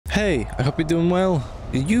Hey, I hope you're doing well.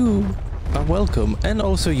 You are welcome, and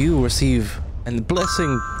also you receive a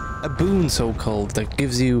blessing, a boon so-called, that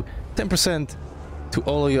gives you 10% to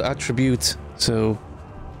all of your attributes. So,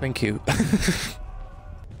 thank you.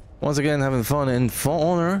 Once again, having fun in For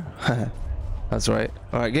Honor. That's right.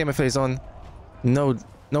 Alright, get my face on. No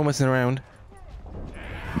messing around.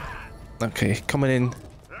 Okay, coming in.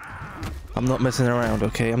 I'm not messing around,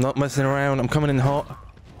 okay? I'm not messing around. I'm coming in hot.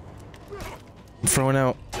 I'm throwing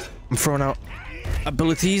out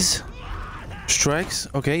abilities. Strikes,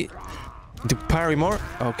 okay. Do parry more.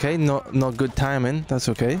 Okay, not good timing. That's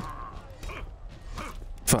okay.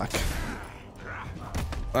 Fuck.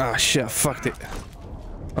 Ah, shit, I fucked it.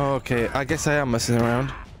 Okay, I guess I am messing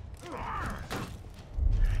around.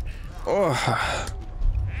 Oh.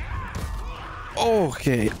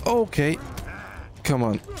 Okay. Come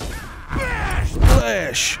on.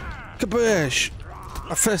 Flash! Kabash!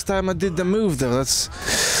 First time I did the move though, that's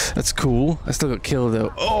cool. I still got killed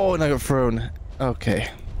though. Oh, and I got thrown. Okay.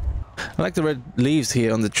 I like the red leaves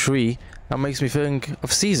here on the tree. That makes me think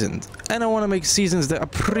of seasons. And I want to make seasons the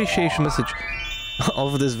appreciation message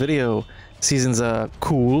of this video. Seasons are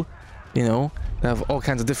cool, you know. They have all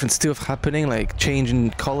kinds of different stuff happening, like changing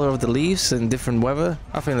color of the leaves and different weather.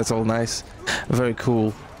 I think that's all nice. Very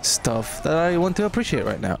cool stuff that I want to appreciate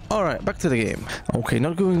right now. Alright, back to the game. Okay,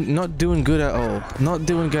 not doing good at all. Not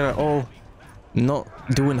doing good at all. Not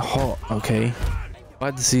doing hot, okay.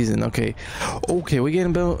 Bad season, okay. Okay, we're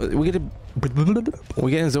getting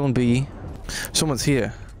zone B. Someone's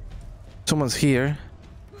here.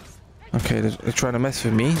 Okay, they're trying to mess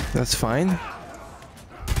with me. That's fine.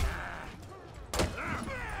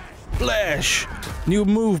 Blash! New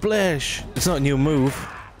move, Blash! It's not a new move.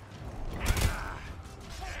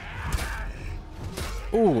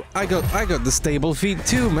 Oh, I got the stable feet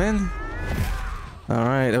too, man. All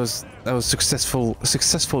right, that was successful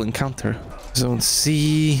encounter. Zone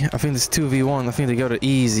C. I think it's 2v1. I think they got it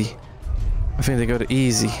easy.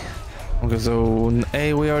 Okay, zone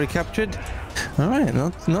A we already captured. All right,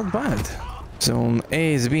 not bad. Zone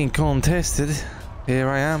A is being contested. Here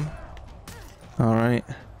I am. All right.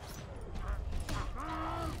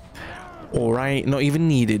 Not even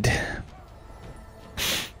needed.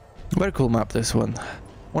 Very cool map, this one.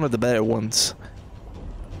 One of the better ones.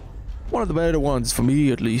 One of the better ones for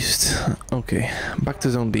me, at least. Okay, back to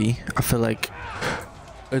zone B. I feel like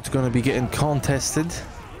it's gonna be getting contested.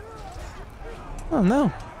 Oh no.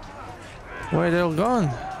 Where are they all gone?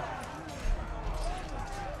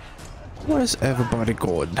 Where's everybody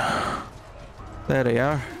gone? There they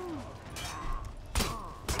are.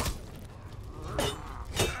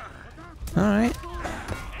 Alright.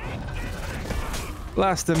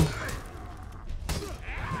 Blast him.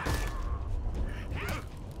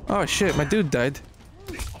 Oh shit, my dude died.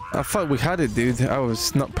 I thought we had it, dude. I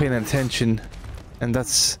was not paying attention. And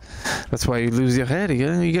that's why you lose your head.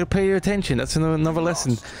 You gotta pay your attention. That's another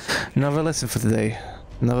lesson. Another lesson for today.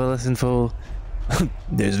 Another lesson for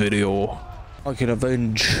this video. I can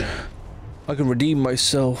avenge. I can redeem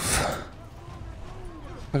myself.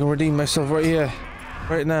 I can redeem myself right here.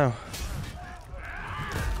 Right now.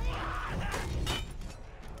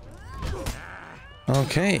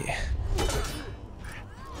 Okay.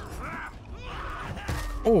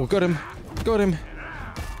 Oh, got him.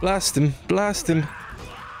 Blast him.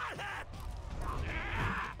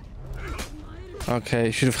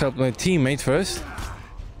 Okay, should have helped my teammate first.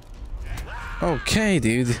 Okay,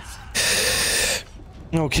 dude.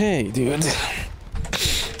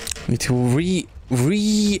 Need to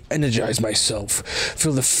re-energize myself.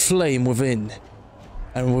 Feel the flame within.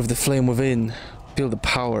 And with the flame within, feel the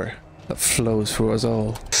power that flows through us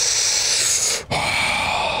all.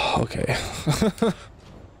 Okay.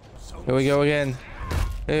 Here we go again.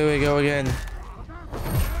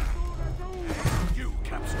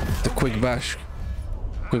 The quick bash.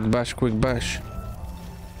 The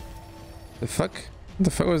fuck? What the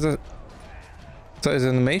fuck was that? Is that his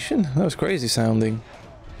animation? That was crazy sounding.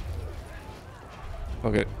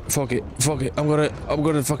 Fuck it. I'm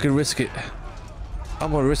gonna fucking risk it.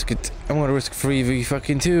 I'm gonna risk 3v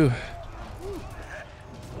fucking 2.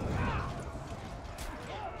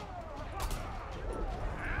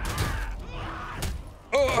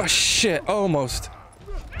 Oh shit, almost.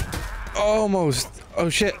 Oh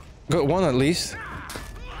shit, got one at least.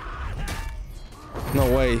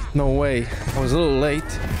 No way. I was a little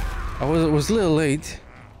late.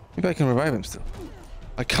 Maybe I can revive him still.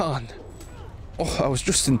 I can't. Oh, I was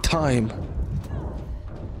just in time.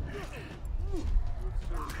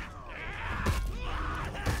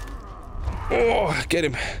 Oh, get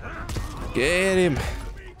him.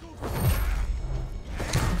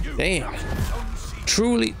 Damn.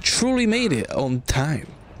 truly made it on time.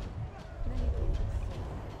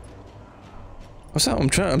 What's that? I'm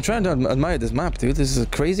trying to admire this map, dude. This is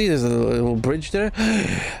crazy. There's a little bridge there.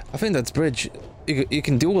 I think that's bridge. You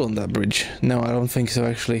can duel on that bridge. No, I don't think so,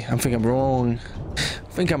 actually. I think I'm wrong.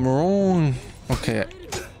 Okay,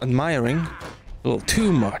 admiring a little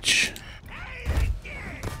too much.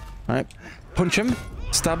 All right, punch him,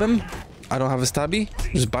 stab him. I don't have a stabby.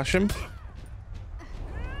 Just bash him.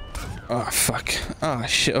 Oh fuck. Ah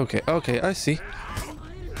shit. Okay. I see.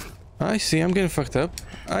 I'm getting fucked up.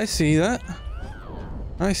 I see that.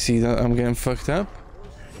 I'm getting fucked up.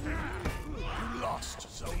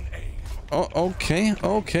 Oh,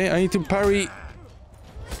 okay. I need to parry.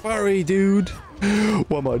 Dude.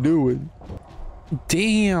 What am I doing?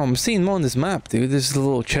 Damn, I'm seeing more on this map, dude. There's a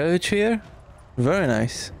little church here. Very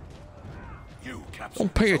nice.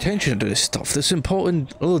 Don't pay attention to this stuff. There's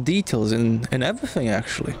important little details in everything,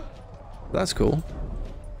 actually. That's cool.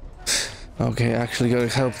 Okay, I actually gotta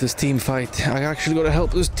help this team fight.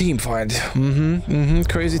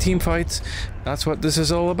 Crazy team fights. That's what this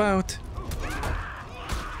is all about.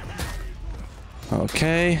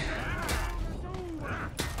 Okay.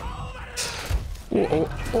 Oh.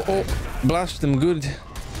 Blast them good.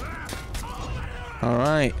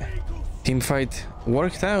 Alright. Team fight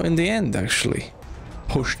worked out in the end, actually.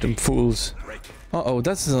 Push them fools. Uh-oh,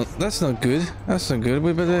 that's not good.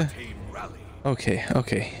 We better...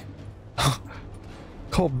 Okay.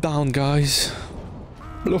 Calm down, guys.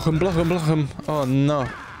 Block him. Oh, no.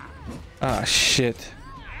 Ah, shit.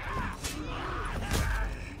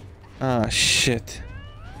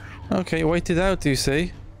 Okay, wait it out, you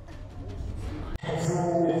say? I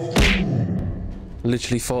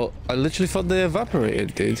literally thought they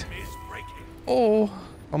evaporated, dude. Oh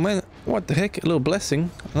man, what the heck? A little blessing.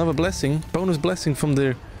 Another blessing. Bonus blessing from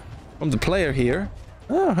the player here.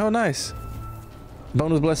 Oh, how nice.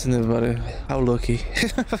 Bonus blessing, everybody. How lucky.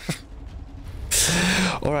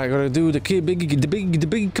 Alright, gotta do the big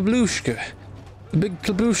kablushka. The big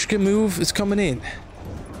kablushka move is coming in.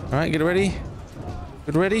 Alright, get ready.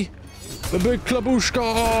 The big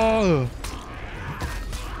kablushka!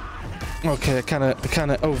 Okay, I kinda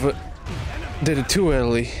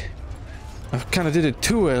did it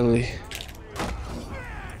too early.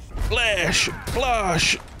 Flash!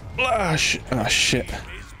 Ah, shit.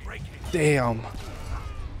 Damn.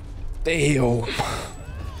 Oh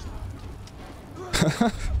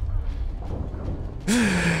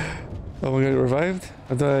my god, revived?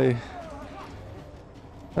 How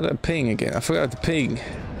did I ping again? I forgot to ping.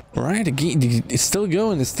 Right, it's still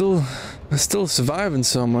going. It's still surviving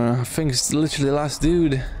somewhere. I think it's literally the last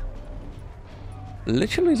dude.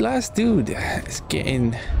 It's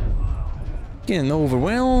getting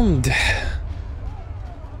overwhelmed.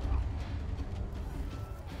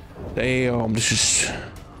 Damn, this is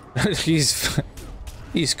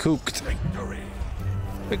he's cooked.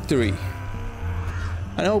 Victory.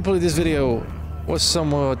 And hopefully this video was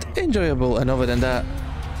somewhat enjoyable, and other than that,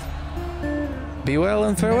 be well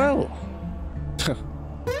and farewell.